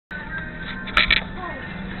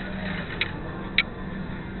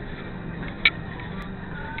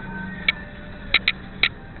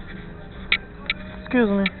excuse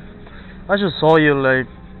me. I just saw you, like,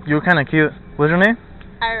 you were kind of cute. What's your name?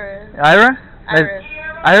 Iris. Ira? Iris.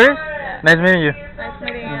 Iris? Yeah. Nice meeting you. Nice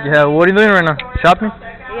meeting you. Yeah, what are you doing right now? Shopping?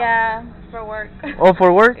 Yeah, for work. Oh,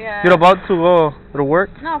 for work? Yeah. You're about to go to work?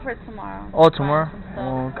 No, for tomorrow. Oh, tomorrow?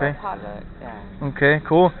 Oh, okay. Yeah. Okay,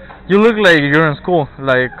 cool. You look like you're in school,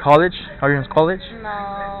 like college. Are you in college?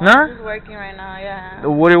 No. Nah? I'm just working right now, yeah.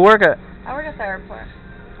 What do you work at? I work at the airport.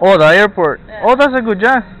 Oh, the airport. Yeah. Oh, that's a good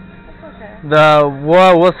job. That's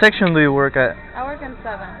okay. What section do you work at? I work in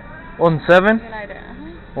 7. On 7? United.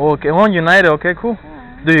 Okay, on United. Okay, cool.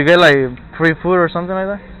 Yeah. Do you get like free food or something like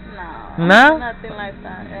that? No. Nah? Nothing like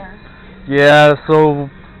that, yeah. Yeah, so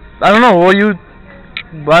I don't know,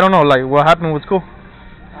 I don't know, like what happened with school?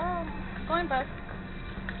 Oh, going back.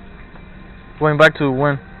 Going back to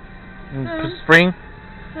when? Soon. Spring?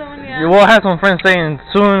 Soon, yeah. You will have some friends saying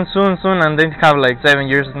soon, and they have like 7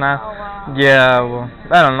 years now. Oh, wow. Yeah, well,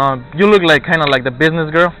 I don't know. You look like kind of like the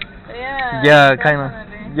business girl. Yeah. Yeah, kind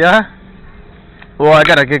of. Yeah? Well, I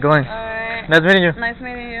gotta get going. Alright. Nice meeting you. Nice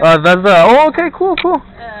meeting you. That's oh, okay, cool.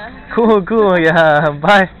 Yeah. Cool, yeah,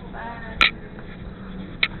 bye.